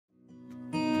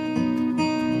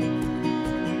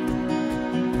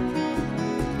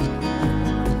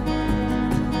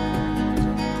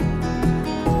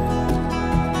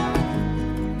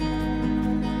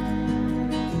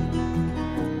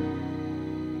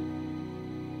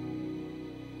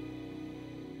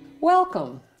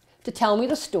Welcome to Tell Me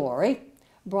the Story,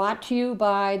 brought to you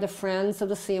by the Friends of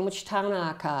the Sandwich Town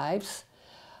Archives,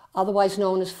 otherwise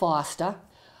known as Foster.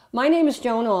 My name is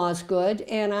Joan Osgood,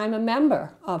 and I'm a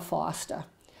member of Foster.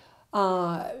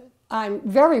 I'm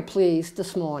very pleased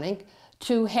this morning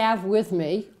to have with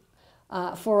me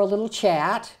for a little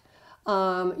chat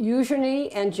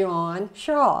Eugenie and John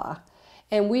Shaw,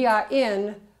 and we are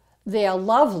in their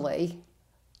lovely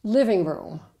living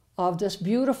room of this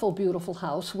beautiful, beautiful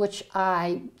house, which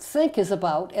I think is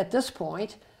about, at this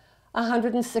point,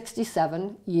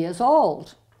 167 years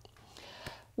old.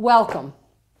 Welcome.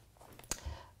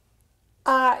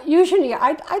 Eugenie,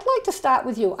 I'd like to start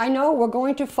with you. I know we're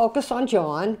going to focus on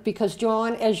John, because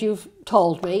John, as you've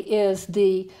told me, is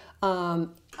the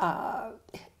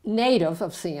native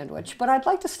of Sandwich, but I'd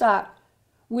like to start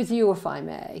with you, if I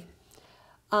may.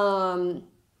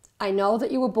 I know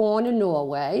that you were born in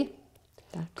Norway.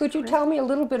 Could you tell me a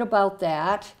little bit about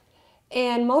that?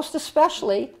 And most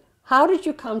especially, how did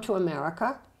you come to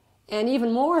America? And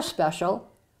even more special,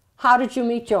 how did you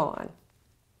meet John?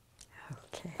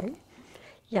 Okay.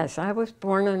 Yes, I was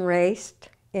born and raised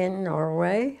in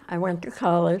Norway. I went to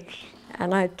college,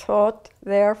 and I taught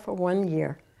there for 1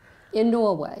 year. In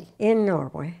Norway? In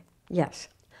Norway, yes.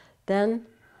 Then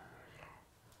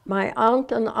my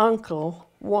aunt and uncle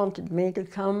wanted me to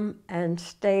come and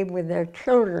stay with their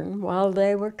children while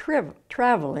they were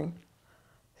traveling.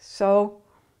 So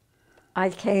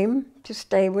I came to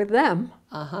stay with them.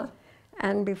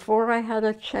 And before I had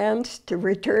a chance to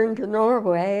return to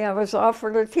Norway, I was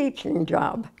offered a teaching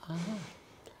job.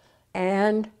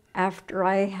 And after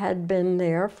I had been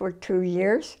there for 2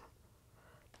 years,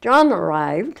 John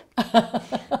arrived,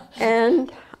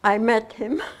 and I met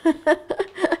him.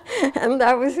 And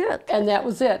that was it. And that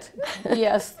was it.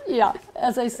 Yes, yeah,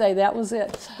 as I say, that was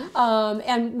it.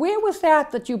 And where was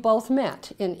that you both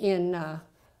met?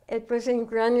 It was in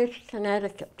Greenwich,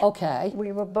 Connecticut. Okay.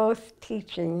 We were both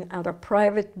teaching at a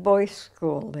private boys'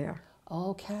 school there.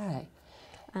 Okay.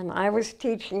 And I was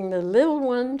teaching the little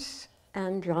ones,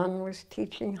 and John was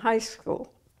teaching high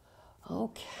school.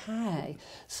 Okay.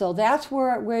 So that's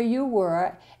where you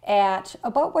were at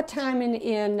about what time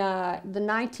in the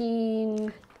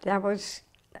 19... That was,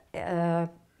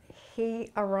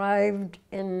 he arrived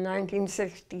in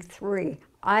 1963.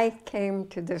 I came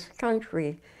to this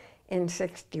country in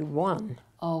 61.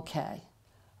 Okay,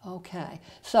 okay.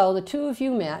 So the two of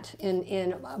you met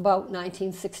in about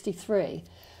 1963.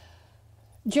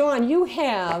 John, you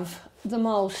have the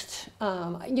most,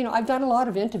 I've done a lot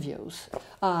of interviews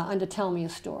under Tell Me a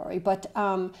Story, but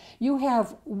you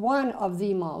have one of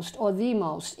the most, or the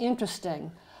most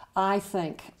interesting, I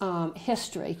think,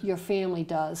 history your family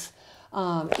does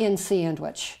in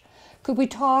Sandwich. Could we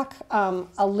talk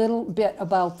a little bit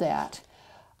about that?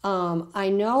 I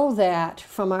know that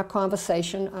from our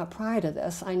conversation prior to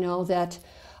this, I know that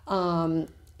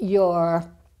your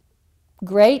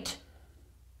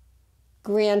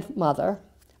great-grandmother,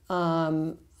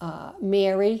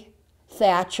 Mary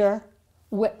Thatcher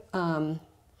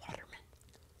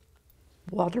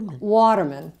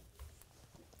Waterman,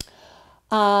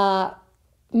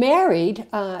 married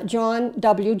John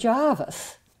W.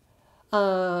 Jarvis.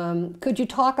 Could you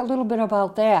talk a little bit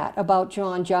about that, about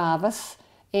John Jarvis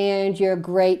and your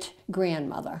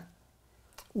great-grandmother?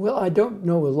 Well, I don't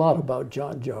know a lot about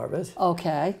John Jarvis.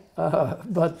 Okay.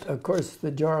 But, of course,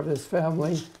 the Jarvis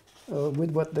family,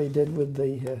 with what they did with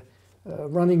the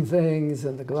running things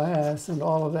and the glass and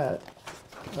all of that,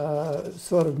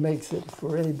 sort of makes it,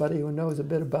 for anybody who knows a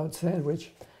bit about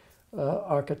Sandwich,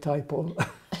 archetypal.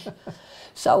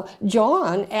 So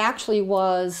John actually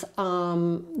was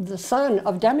the son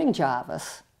of Deming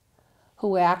Jarvis,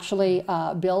 who actually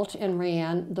built and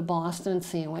ran the Boston and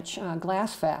Sandwich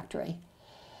glass factory.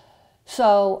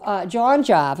 So John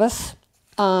Jarvis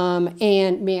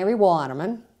and Mary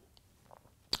Waterman,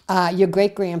 your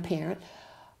great-grandparent,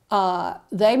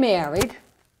 they married,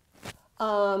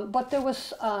 but there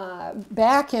was,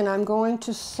 back in, I'm going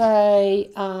to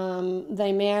say,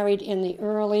 they married in the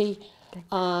early,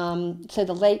 say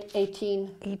the late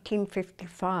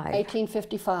 1855.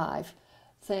 1855.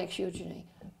 Thanks, Eugenie.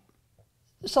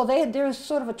 So there's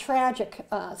sort of a tragic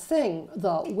thing,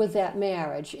 though, with that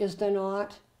marriage, is there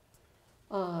not,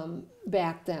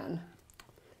 back then?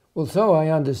 Well, so I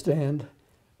understand.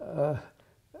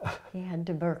 He had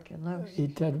tuberculosis.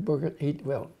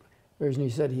 Eugenie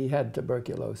said he had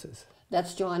tuberculosis.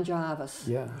 That's John Jarvis.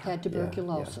 Yeah. Had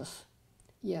tuberculosis.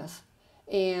 Yeah. Yes.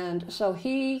 And so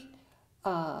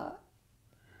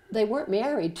they weren't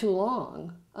married too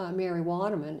long, Mary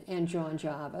Waterman and John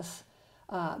Jarvis,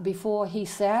 before he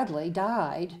sadly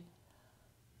died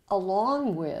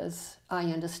along with, I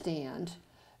understand,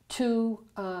 two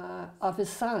of his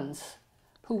sons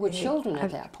who were children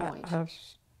at that point. A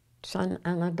son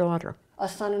and a daughter. A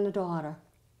son and a daughter.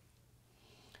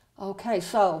 Okay,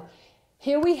 so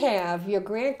here we have your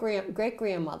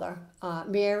great-grandmother,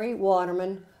 Mary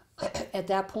Waterman, at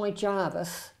that point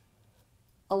Jarvis,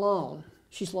 alone.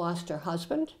 She's lost her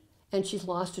husband and she's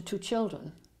lost her two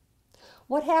children.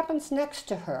 What happens next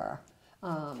to her,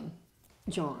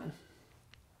 John?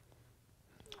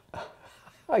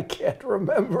 I can't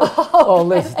remember all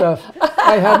this stuff.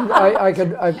 I hadn't.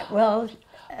 Well,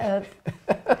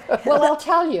 Well, I'll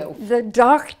tell you. the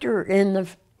doctor in the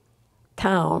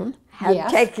town had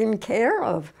Yes. taken care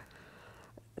of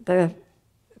the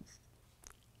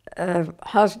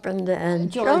husband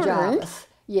and John children. Jarvis.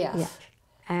 Yes. Yes.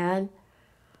 And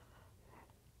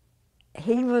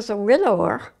he was a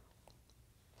widower,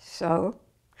 so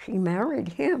she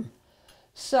married him.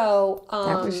 So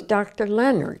That was Dr.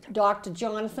 Leonard. Dr.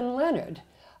 Jonathan Leonard.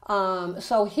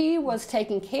 So he was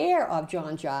taking care of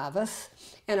John Jarvis,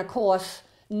 and of course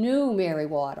knew Mary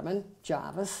Waterman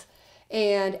Jarvis.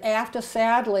 And after,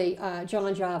 sadly,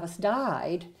 John Jarvis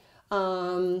died,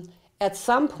 at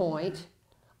some point,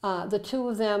 the two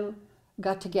of them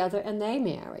got together and they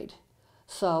married.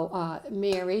 So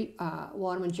Mary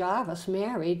Waterman Jarvis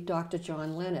married Dr.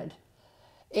 John Leonard.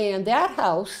 And that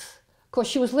house, of course,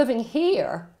 she was living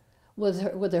here with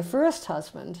her first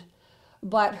husband,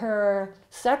 but her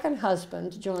second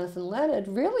husband, Jonathan Leonard,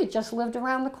 really just lived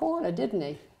around the corner, didn't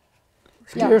he?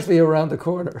 Scarcely around the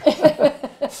corner,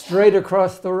 straight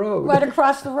across the road. Right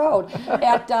across the road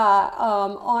at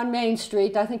on Main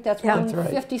Street. I think that's Yeah. That's right.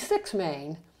 156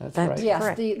 Main. That's That's right. Yes,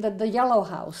 correct. the yellow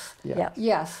house. Yeah. Yes.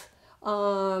 Yes.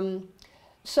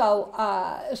 So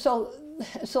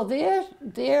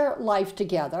their life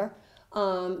together.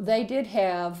 They did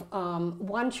have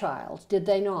one child, did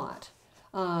they not?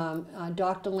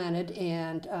 Dr. Leonard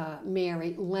and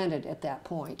Mary Leonard at that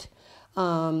point.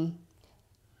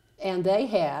 And they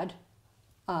had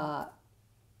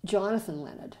Jonathan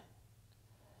Leonard,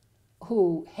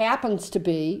 who happens to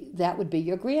be, that would be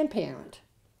your grandparent.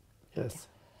 Yes.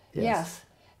 Yes.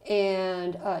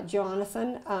 And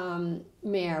Jonathan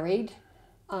married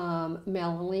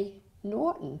Melanie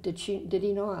Norton, did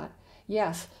he not?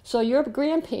 Yes. So your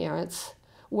grandparents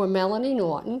were Melanie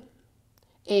Norton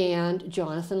and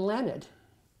Jonathan Leonard.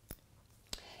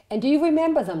 And do you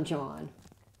remember them, John?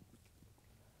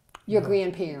 Your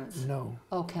grandparents? No.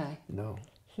 Okay. No.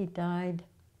 He died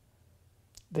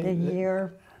They- the they-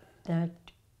 year that,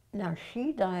 now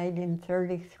she died in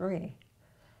 33,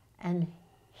 and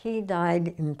he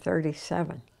died in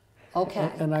 37.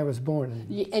 Okay. And I was born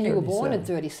in. And you were born in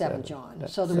 37, 37, John. That-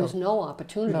 So there was no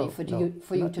opportunity no, for no, you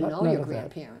not- to not- know none your of that.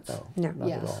 grandparents. No, No. not at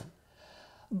Yes. all.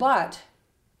 But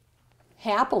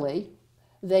happily,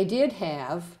 they did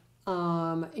have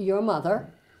your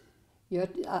mother,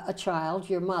 a child,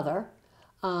 your mother.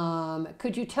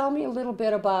 Could you tell me a little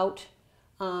bit about,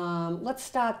 let's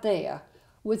start there,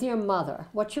 with your mother,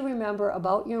 what you remember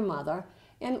about your mother,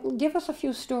 and give us a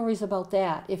few stories about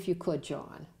that, if you could,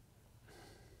 John.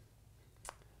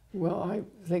 Well, I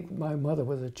think my mother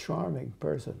was a charming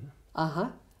person. Uh-huh.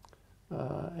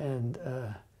 And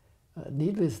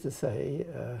needless to say,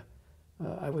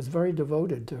 I was very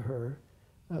devoted to her,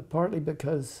 partly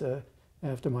because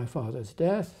after my father's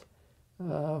death,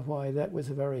 why that was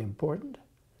very important.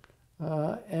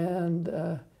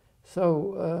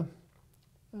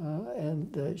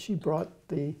 She brought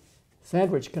the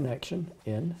sandwich connection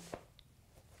in.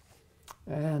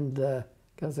 And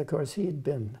because, of course, he had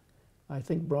been, I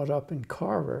think, brought up in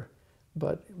Carver,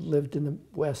 but lived in the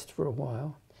West for a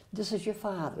while. This is your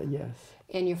father. Yes.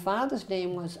 And your father's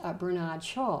name was Bernard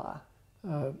Shaw.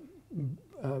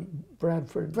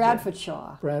 Bradford. Bradford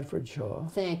Shaw. Bradford Shaw.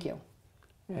 Thank you.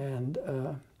 And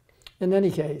in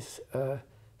any case,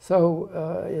 it's,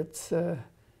 you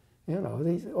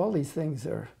know, all these things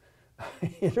are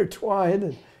intertwined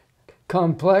and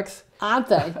complex. Aren't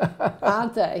they?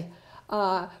 Aren't they?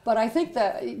 But I think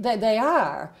that they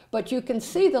are. But you can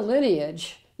see the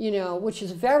lineage, you know, which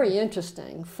is very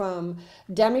interesting, from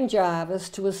Deming Jarvis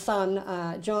to his son,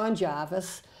 John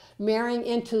Jarvis, marrying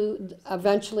into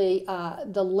eventually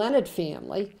the Leonard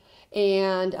family.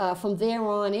 And from there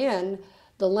on in,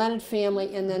 the Leonard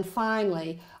family, and then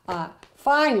finally,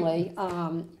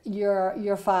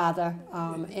 your father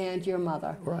and your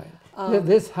mother. Right.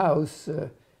 This house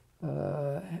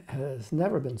has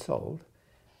never been sold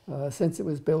since it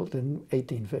was built in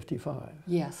 1855.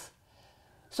 Yes.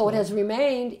 So it has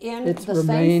remained in It's the same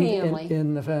remained family.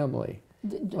 in the family.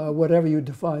 whatever you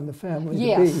define the family to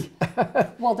Yes. be.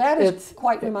 Well, that is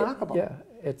quite remarkable. Yeah,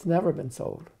 it's never been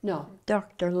sold. No.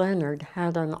 Dr. Leonard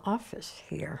had an office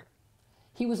here.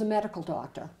 He was a medical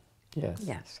doctor, Yes.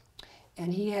 Yes.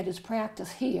 and he had his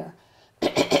practice here.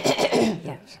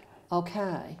 Yes.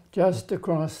 Okay. Just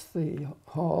across the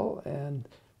hall, and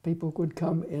people could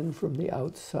come in from the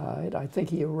outside. I think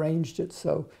he arranged it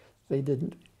so they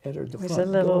didn't enter the It was front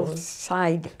a little door.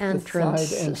 side entrance.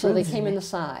 side So they entrance. came in the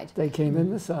side. They came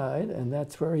in the side, and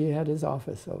that's where he had his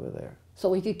office over there.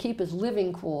 So he could keep his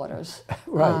living quarters.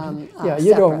 Right. Yeah,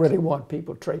 you don't separate. really want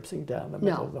people traipsing down the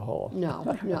middle No. of the hall.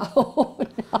 No, no,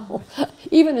 no.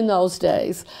 Even in those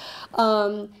days.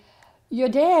 Your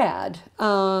dad,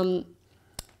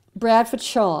 Bradford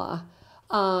Shaw,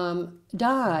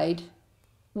 died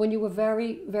when you were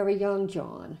very, very young,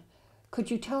 John. Could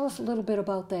you tell us a little bit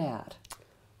about that?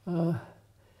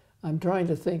 I'm trying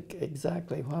to think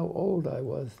exactly how old I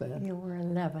was then. You were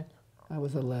 11. I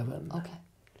was 11. Okay.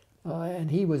 And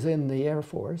he was in the Air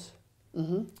Force.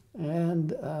 Mm-hmm.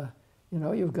 And, you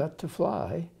know, you've got to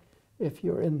fly if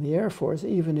you're in the Air Force,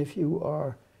 even if you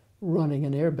are running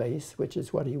an air base, which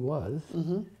is what he was.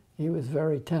 Mm-hmm. He was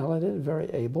very talented, very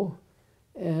able.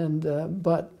 And,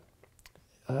 but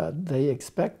they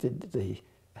expected, the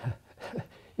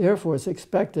Air Force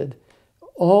expected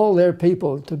all their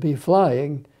people to be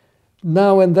flying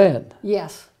now and then.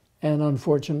 Yes. And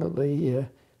unfortunately,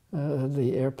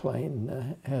 the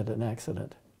airplane had an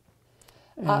accident,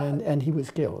 and he was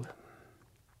killed.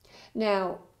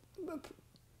 Now,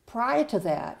 prior to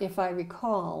that, if I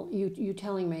recall, you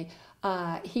telling me,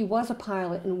 he was a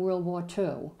pilot in World War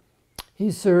II. He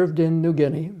served in New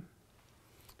Guinea,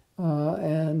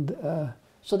 and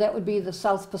So that would be the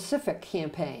South Pacific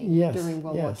campaign Yes, during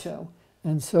World yes. War II.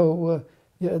 and so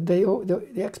yeah, the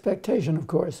expectation, of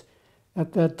course,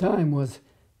 at that time was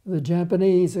the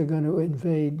Japanese are going to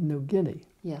invade New Guinea.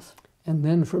 Yes. And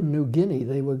then from New Guinea,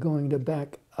 they were going to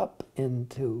back up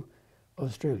into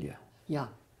Australia. Yeah.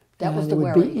 That was And the it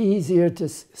would worry. be easier to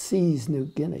seize New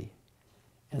Guinea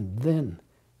and then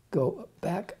go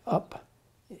back up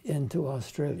into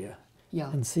Australia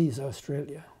Yeah. and seize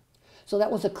Australia. So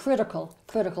that was a critical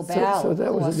So, battle. so that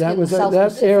of was course, that in was the South that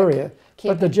Pacific area.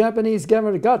 But the campaign. Japanese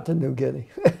never got to New Guinea.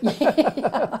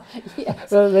 Yes.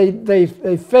 They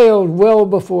failed well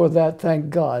before that, thank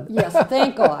God. Yes,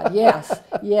 thank God. Yes,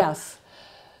 yes.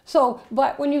 So,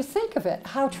 but when you think of it,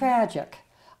 how tragic.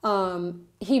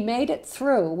 He made it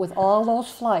through with all those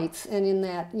flights, and in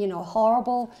that,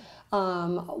 horrible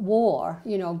war,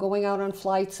 going out on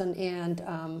flights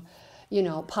and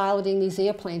piloting these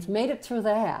airplanes, made it through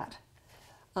that.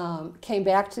 Came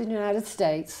back to the United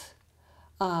States,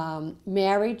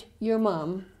 married your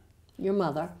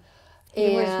mother.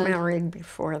 He was and- married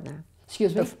before that.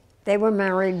 Excuse me? They were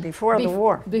married before the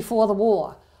war. Before the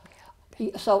war.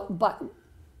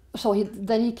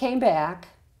 Then he came back,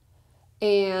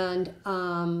 and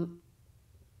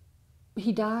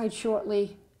he died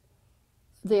shortly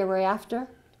thereafter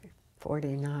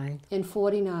 49. in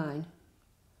 '49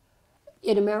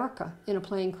 in America in a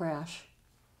plane crash.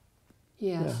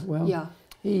 Yes. Yeah, well, yeah.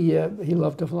 He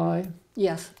loved to fly,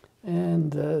 Yes.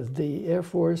 and the Air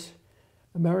Force,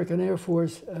 American Air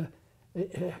Force,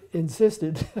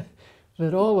 insisted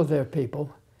that all of their people,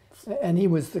 and he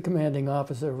was the commanding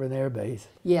officer of an air base.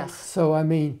 Yes. So I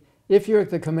mean, if you're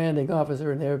the commanding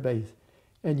officer in an air base,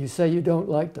 and you say you don't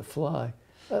like to fly,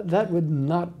 that would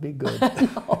not be good.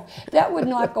 No, that would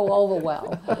not go over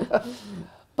well.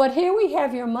 But here we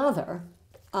have your mother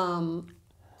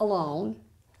alone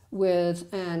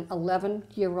with an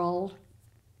 11-year-old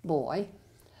boy.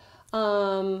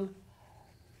 Can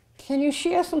you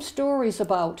share some stories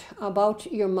about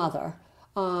your mother?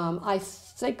 I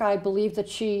believe that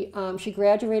she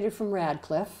graduated from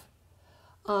Radcliffe,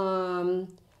 but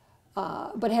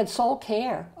had sole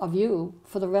care of you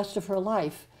for the rest of her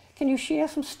life. Can you share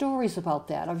some stories about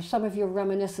that, or some of your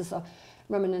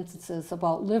reminiscences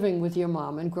about living with your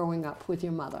mom and growing up with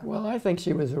your mother? Well, I think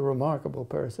she was a remarkable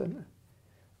person,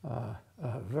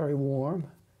 very warm,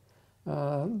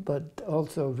 but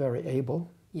also very able.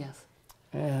 Yes.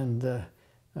 And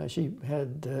she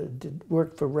had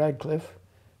worked for Radcliffe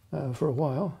for a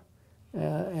while,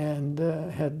 and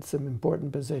had some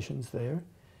important positions there.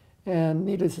 And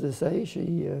needless to say,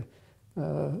 she,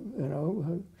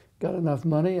 got enough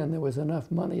money, and there was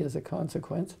enough money as a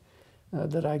consequence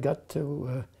that I got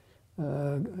to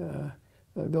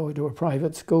go to a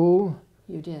private school.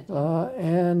 You did.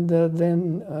 And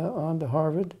then on to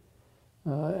Harvard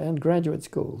and graduate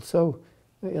school. So,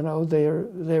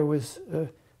 there was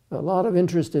a lot of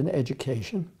interest in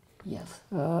education. Yes.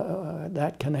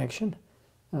 That connection.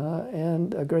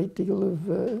 and a great deal of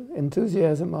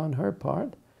enthusiasm on her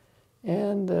part.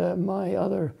 And my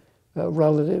other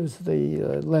relatives,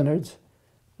 the Leonards,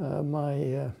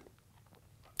 my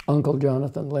uncle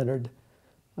Jonathan Leonard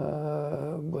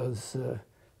was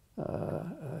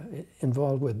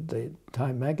involved with the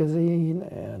Time magazine,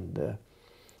 and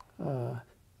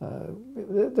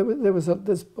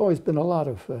there's always been a lot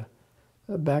of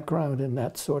background in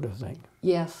that sort of thing.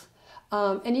 Yes.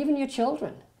 And even your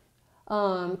children.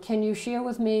 Can you share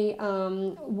with me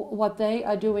what they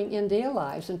are doing in their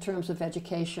lives in terms of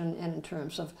education and in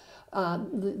terms of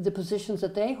the positions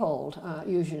that they hold,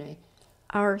 Eugenie?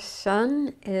 Our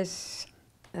son is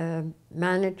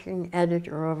managing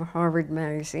editor of Harvard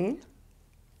Magazine,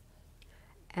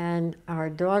 and our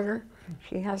daughter,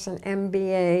 she has an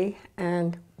MBA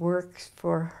and works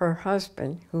for her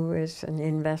husband, who is an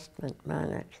investment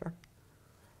manager.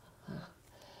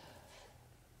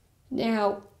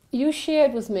 Now, you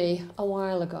shared with me a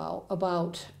while ago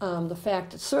about the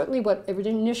fact that certainly what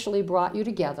initially brought you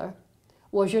together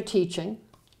was your teaching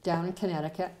down in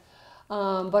Connecticut,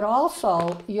 but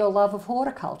also your love of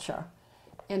horticulture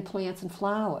and plants and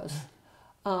flowers.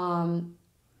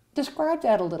 Describe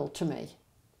that a little to me.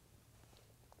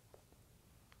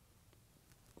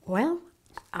 Well,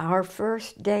 our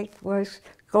first date was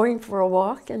going for a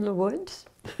walk in the woods.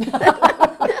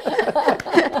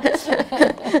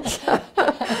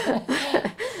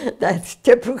 That's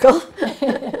typical.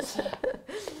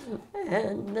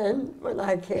 And then when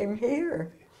I came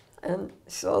here and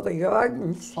saw the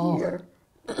gardens here,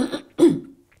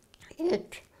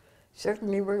 it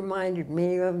certainly reminded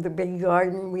me of the big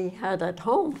garden we had at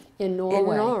home In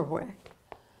Norway. In Norway.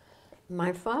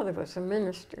 My father was a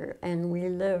minister, and we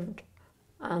lived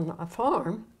on a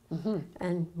farm,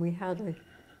 and we had a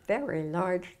very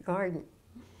large garden.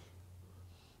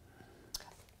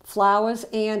 Flowers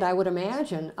and, I would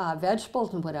imagine,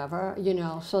 vegetables and whatever, you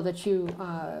know, so that you,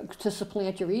 to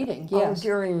supplant your eating, yes. Oh,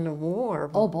 during the war.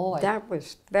 Oh, boy. That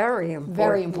was very important.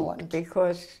 Very important.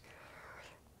 Because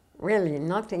really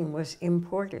nothing was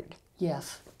imported.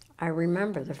 Yes. I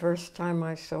remember the first time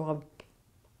I saw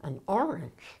an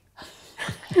orange.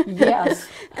 Yes.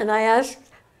 And I asked,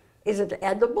 is it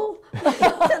edible?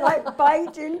 Can I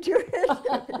bite into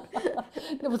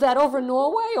it? Was that over in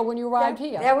Norway or when you arrived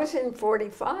here? That was in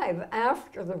 45,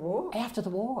 after the war. After the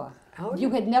war. Oh, You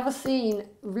no. had never seen,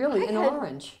 really, an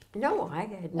orange. No, I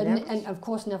had never. And of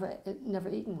course, never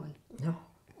eaten one. No.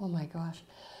 Oh, my gosh.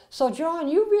 So, John,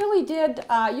 you really did,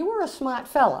 you were a smart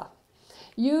fella.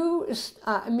 You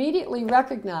immediately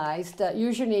recognized that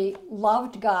Eugenie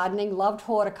loved gardening, loved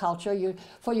horticulture.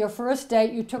 For your first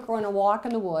date, you took her on a walk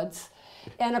in the woods.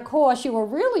 And of course, you were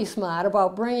really smart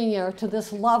about bringing her to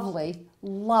this lovely,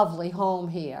 lovely home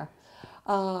here.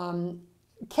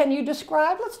 Can you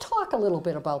describe, let's talk a little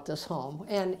bit about this home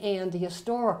and the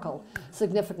historical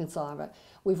significance of it.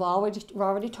 We've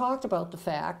already talked about the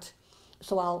fact,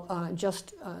 so I'll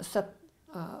just set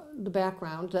the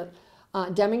background, that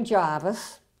Deming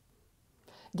Jarvis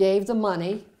gave the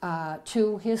money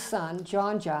to his son,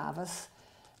 John Jarvis,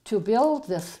 to build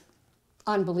this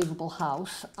unbelievable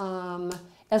house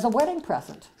as a wedding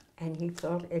present. And he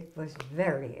thought it was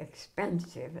very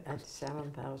expensive at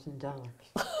 $7,000.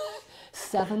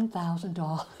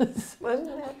 $7,000. Wasn't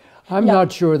it? I'm Yeah.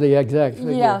 not sure the exact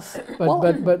figure. Yes.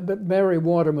 But Mary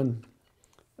Waterman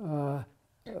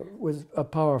was a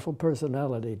powerful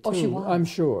personality too. Oh, she was. I'm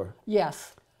sure.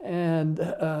 Yes. And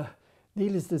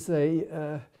needless to say,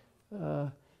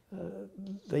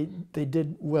 they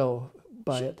did well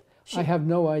by it. I have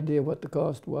no idea what the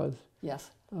cost was,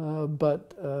 Yes.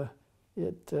 but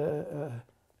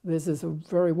this is a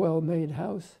very well made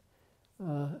house.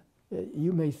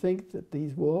 You may think that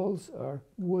these walls are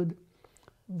wood.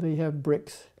 They have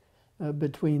bricks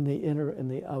between the inner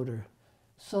and the outer.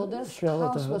 So this shell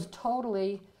of the house was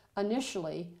totally,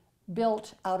 initially,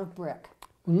 built out of brick.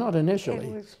 Well, not initially.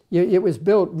 It was- It was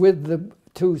built with the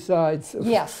two sides of,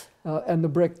 Yes. and the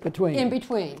brick between. In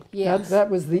between, yes. That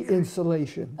was the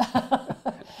insulation,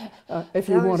 if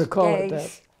you want to call it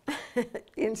that. that.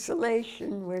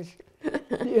 Insulation was.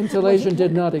 The insulation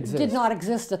did not exist. Did not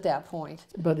exist at that point.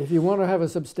 But if you want to have a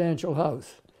substantial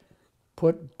house,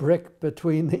 put brick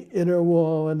between the inner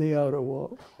wall and the outer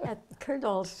wall. It could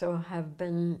also have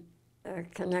been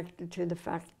connected to the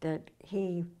fact that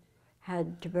he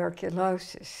had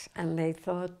tuberculosis, and they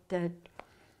thought that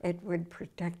it would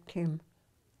protect him.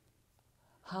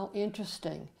 How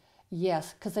interesting.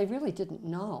 Yes, because they really didn't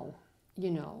know.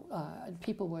 You know,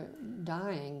 people were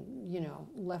dying, you know,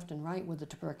 left and right with the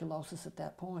tuberculosis at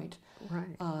that point.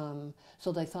 Right.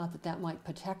 So they thought that that might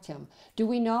protect him. Do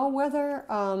we know whether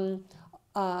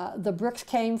the bricks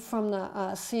came from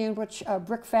the Sandwich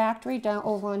Brick Factory down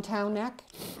over on Town Neck?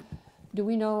 Do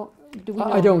we know?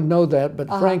 I don't know that, but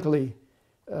frankly,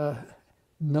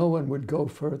 no one would go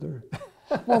further.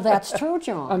 Well, that's true,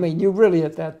 John. I mean, you really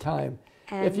at that time,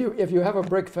 And if you have a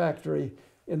brick factory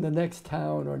in the next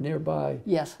town or nearby,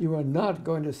 Yes. you are not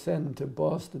going to send to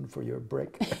Boston for your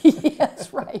brick.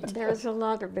 Yes, right. there's a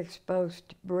lot of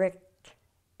exposed brick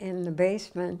in the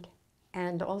basement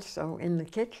and also in the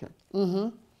kitchen.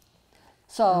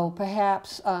 So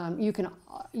perhaps you can,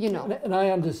 And I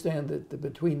understand that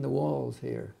between the walls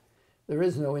here, there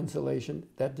is no insulation.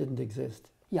 That didn't exist.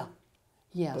 yeah,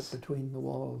 yes. But between the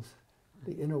walls,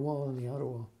 the inner wall and the outer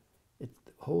wall, the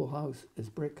whole house is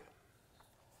brick.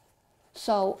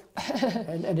 So,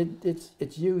 And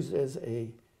it's used as a,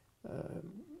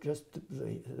 just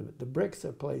the bricks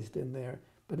are placed in there,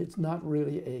 but it's not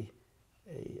really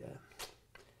a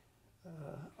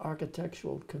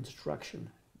architectural construction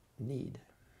need.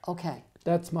 okay.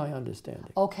 That's my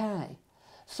understanding. Okay.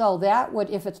 So that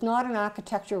would, if it's not an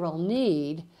architectural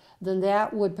need, then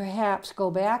that would perhaps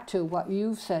go back to what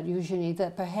you've said, Eugenie,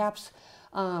 that perhaps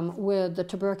with the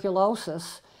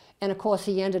tuberculosis, and of course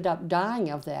he ended up dying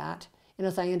of that, and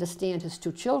as I understand his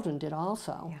two children did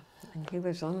also. Yeah. And he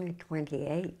was only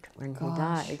 28 when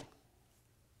Gosh. he died.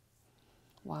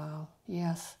 Wow,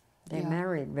 yes. They yeah.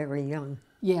 married very young.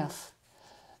 Yes.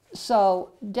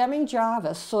 So Deming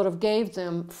Jarvis sort of gave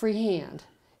them free hand.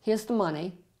 Here's the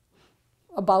money,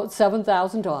 about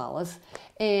 $7,000,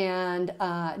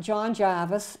 and John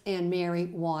Jarvis and Mary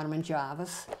Waterman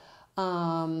Jarvis,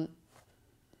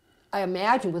 I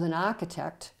imagine with an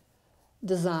architect,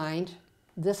 designed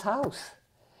this house.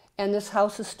 And this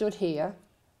house has stood here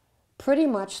pretty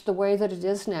much the way that it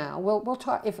is now. We'll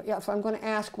talk, if I'm going to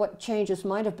ask what changes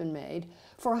might have been made,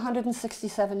 for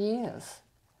 167 years.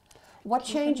 What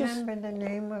changes? Remember the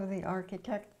name of the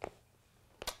architect?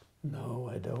 No,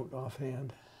 I don't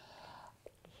offhand.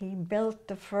 He built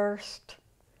the first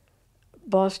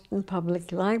Boston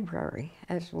Public Library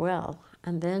as well,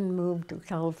 and then moved to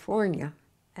California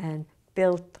and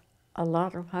built a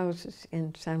lot of houses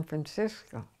in San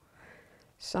Francisco.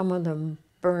 Some of them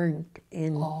burned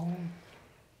in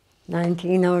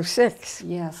 1906.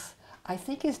 Yes. I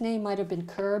think his name might have been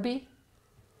Kirby.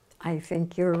 I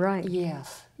think you're right.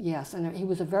 Yes, yes. And he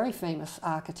was a very famous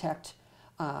architect,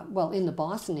 well, in the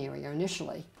Boston area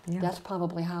initially. Yeah. That's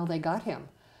probably how they got him.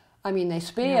 I mean, they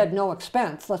spared no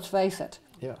expense, let's face it.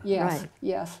 Yeah. Yes, Right.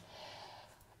 yes.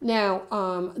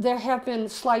 Now, there have been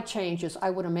slight changes, I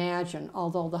would imagine,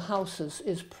 although the house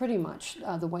is pretty much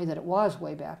the way that it was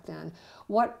way back then.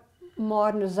 What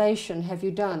modernization have you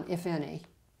done, if any?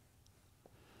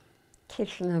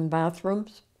 Kitchen and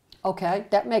bathrooms. Okay,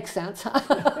 that makes sense.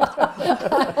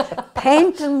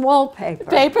 Paint and wallpaper.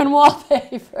 Paper and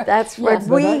wallpaper. That's what Yes.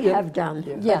 we But have done.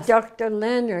 Yeah. Yes. But Dr.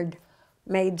 Leonard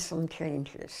made some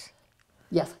changes.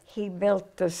 Yes. He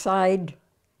built the side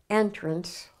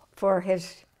entrance for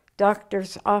his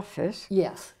doctor's office,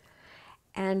 Yes.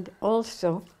 and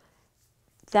also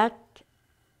that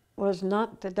was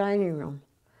not the dining room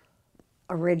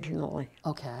originally.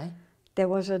 Okay. There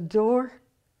was a door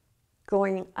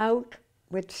going out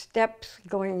with steps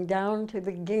going down to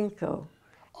the ginkgo,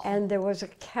 and there was a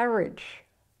carriage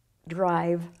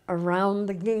drive around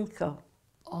the ginkgo.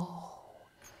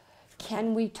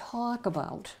 Can we talk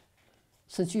about,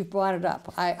 since you've brought it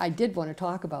up, I did want to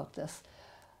talk about this.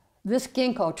 This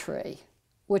ginkgo tree,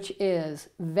 which is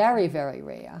very, very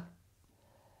rare,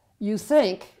 you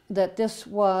think that this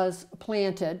was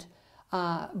planted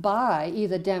by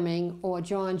either Deming or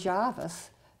John Jarvis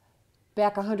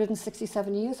back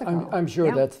 167 years ago. I'm sure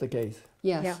Yeah. that's the case.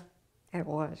 Yes, Yeah, it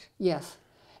was. yes.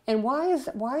 And why is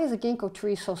a ginkgo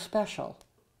tree so special?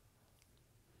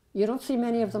 You don't see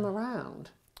many of them around.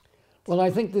 Well,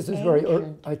 I think this is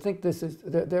Ancient. I think this is,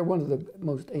 they're one of the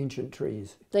most ancient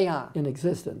trees They are. in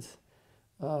existence.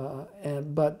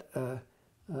 But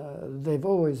they've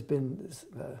always been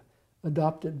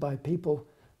adopted by people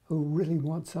who really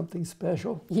want something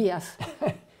special. Yes,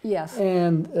 yes,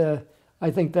 And I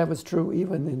think that was true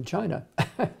even in China.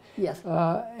 yes.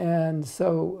 And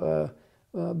so,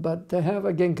 but to have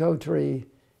a ginkgo tree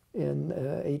in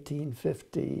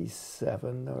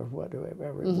 1857 or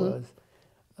whatever it was,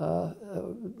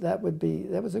 that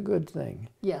was a good thing.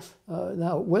 Yes.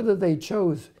 Now, whether they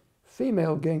chose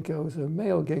female ginkgos or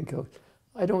male ginkgos,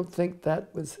 I don't think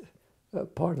that was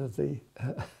part of the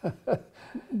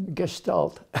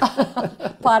gestalt.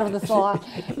 Part of the thought,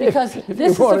 because if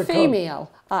this is you wanna a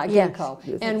female Yes. ginkgo.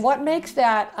 Yes. And what makes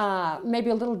that maybe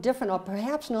a little different, or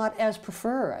perhaps not as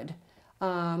preferred,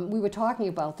 we were talking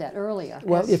about that earlier.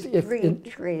 Well, if Street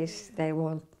trees, they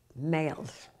won't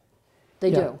males. They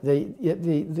Yeah,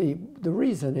 do. the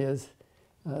reason is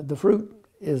the fruit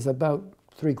is about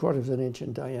 3/4 of an inch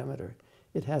in diameter.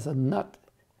 It has a nut.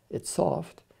 It's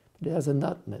soft, but it has a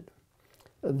nut in it.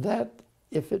 That,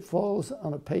 if it falls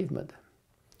on a pavement,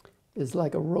 is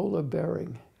like a roller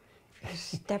bearing.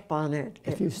 Step on it.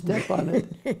 If you step on it,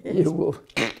 you will.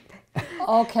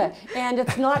 Okay, and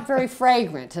it's not very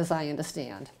fragrant, as I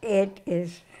understand. It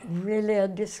is really a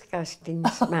disgusting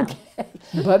smell.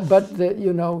 But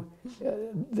you know,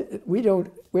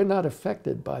 we're not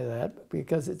affected by that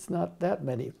because it's not that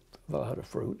many out of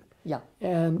fruit. Yeah.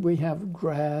 And we have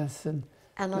grass and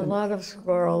A lot of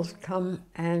squirrels come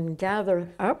and gather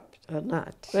up the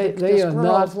nuts. they The are squirrels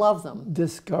not love them.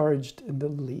 discouraged in the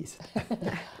least.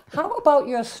 How about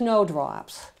your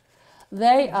snowdrops?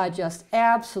 They are just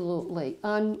absolutely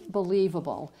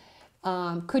unbelievable.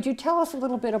 Could you tell us a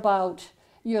little bit about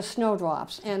your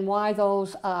snowdrops and why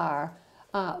those are,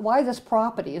 why this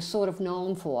property is sort of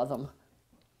known for them?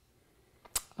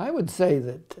 I would say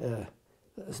that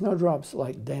snowdrops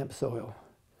like damp soil.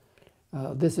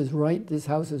 This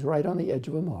house is right on the edge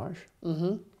of a marsh.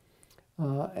 Mm-hmm.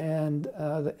 And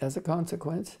as a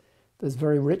consequence, there's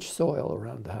very rich soil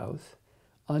around the house,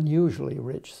 unusually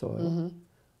rich soil.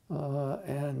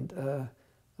 Mm-hmm.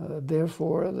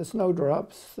 Therefore, the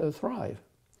snowdrops thrive.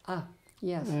 Ah,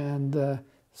 yes. And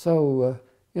so,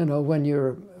 you know, when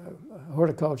you're a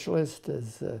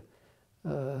horticulturalist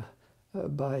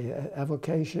by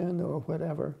avocation or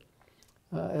whatever,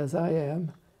 as I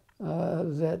am,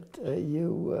 that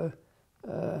you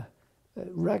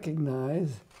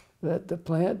recognize that the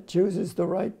plant chooses the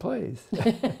right place.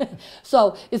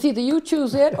 So it's either you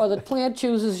choose it or the plant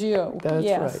chooses you. That's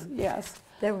yes, right. Yes.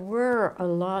 There were a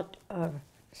lot of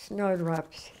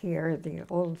snowdrops here, the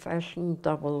old-fashioned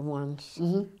double ones,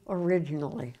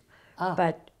 originally. Ah.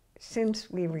 But since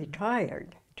we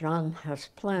retired, John has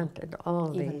planted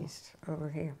all Even these over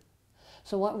here.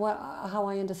 So how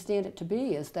I understand it to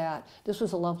be is that this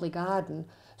was a lovely garden,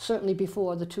 certainly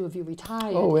before the two of you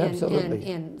retired Oh,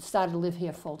 absolutely. and started to live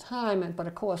here full time. But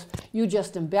of course, you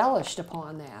just embellished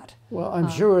upon that. Well, I'm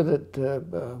sure that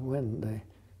when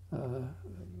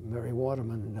Mary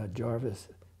Waterman Jarvis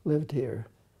lived here,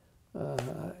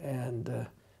 and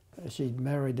she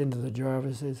married into the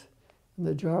Jarvises, and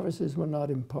the Jarvises were not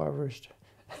impoverished.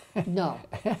 No.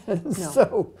 No.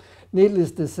 So,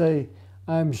 needless to say,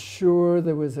 I'm sure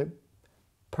there was a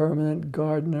permanent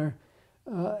gardener,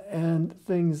 and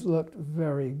things looked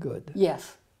very good.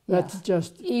 Yes. That's yes.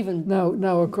 just even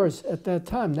now. Of course, at that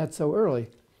time, that's so early.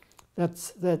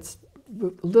 That's a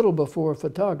little before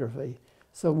photography,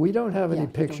 so we don't have any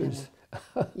pictures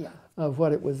of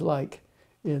what it was like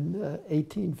in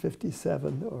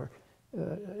 1857 or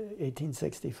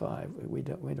 1865. We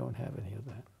don't have any of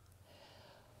that.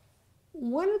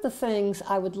 One of the things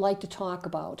I would like to talk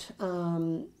about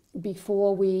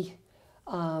before we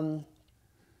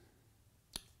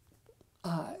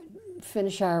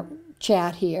finish our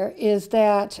chat here is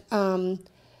that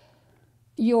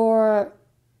your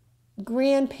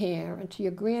grandparent,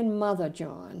 your grandmother,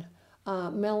 John,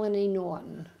 Melanie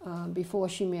Norton, before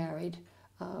she married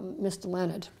Mr.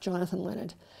 Leonard, Jonathan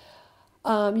Leonard,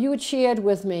 you had shared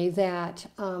with me that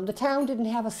the town didn't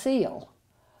have a seal.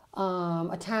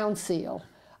 A town seal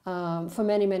for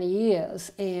many, many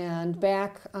years. And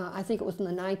back, I think it was in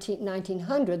the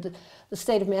 1900, the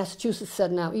state of Massachusetts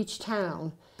said now each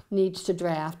town needs to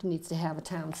have a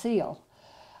town seal.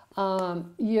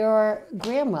 Your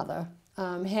grandmother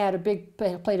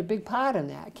played a big part in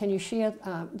that. Can you share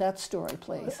that story,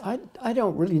 please? I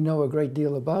don't really know a great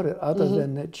deal about it other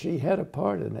than that she had a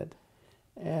part in it.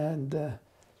 And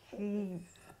she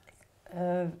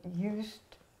used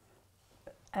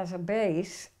as a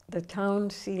base the town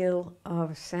seal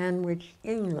of Sandwich,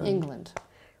 England,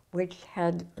 which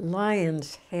had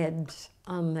lions' heads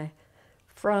on the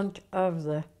front of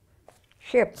the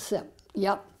ship.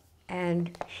 Yep.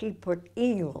 And she put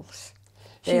eagles.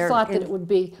 She thought that it would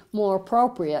be more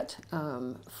appropriate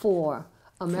for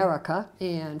America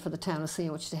and for the town of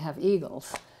Sandwich to have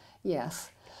eagles. Yes.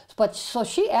 But so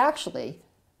she actually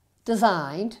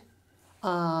designed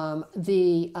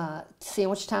the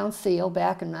Sandwich Town seal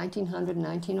back in 1900 and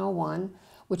 1901,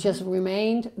 which has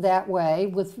remained that way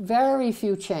with very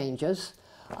few changes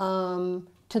to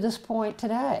this point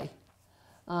today.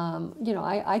 You know,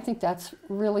 I think that's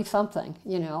really something,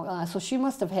 you know. So she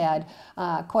must have had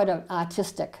quite an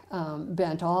artistic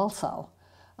bent also,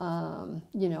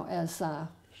 you know, as...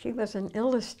 she was an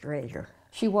illustrator.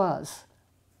 She was.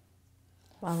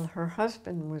 While her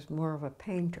husband was more of a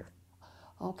painter.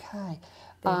 Okay.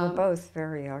 They were both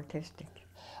very artistic.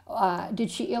 Did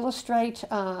she illustrate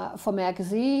for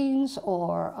magazines,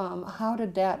 or how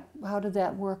did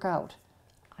that work out?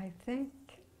 I think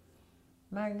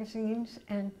magazines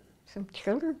and some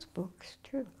children's books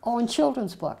too. Oh, and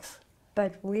children's books.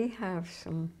 But we have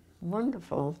some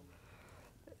wonderful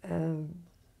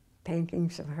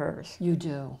paintings of hers. You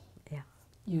do. Yeah.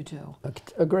 You do.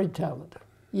 A great talent.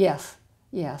 Yes,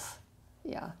 yes,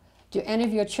 yeah. Do any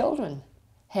of your children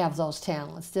have those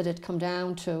talents? Did it come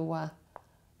down to, no?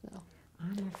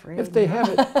 I'm afraid If they not.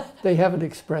 haven't, they haven't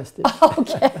expressed it.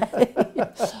 Okay.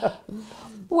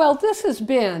 Well, this has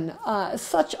been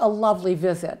such a lovely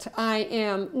visit. I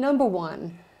am, number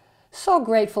one, so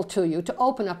grateful to you to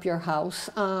open up your house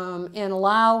and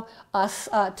allow us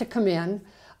to come in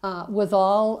with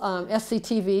all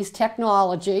SCTV's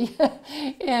technology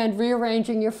and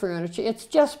rearranging your furniture. It's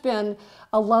just been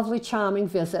a lovely, charming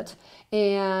visit.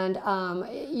 And,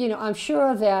 you know, I'm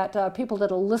sure that people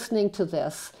that are listening to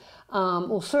this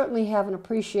will certainly have an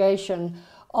appreciation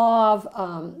of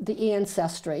the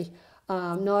ancestry,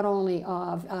 not only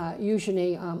of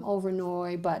Eugenie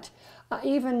Overnoy, but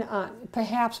even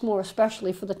perhaps more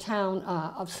especially for the town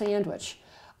of Sandwich,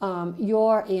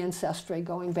 your ancestry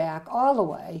going back all the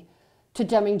way to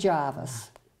Deming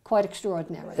Jarvis. Quite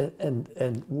extraordinary.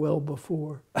 And well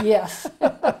before. Yes.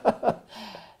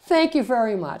 Thank you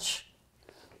very much.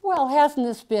 Well, hasn't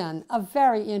this been a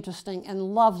very interesting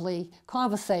and lovely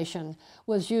conversation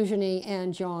with Eugenie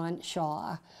and John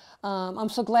Shaw? I'm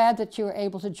so glad that you were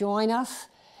able to join us.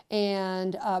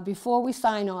 And before we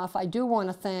sign off, I do want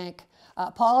to thank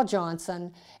Paula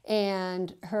Johnson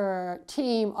and her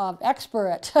team of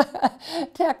expert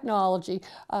technology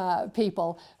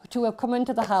people to have come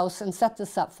into the house and set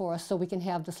this up for us so we can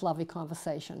have this lovely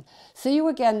conversation. See you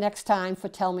again next time for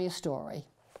Tell Me a Story.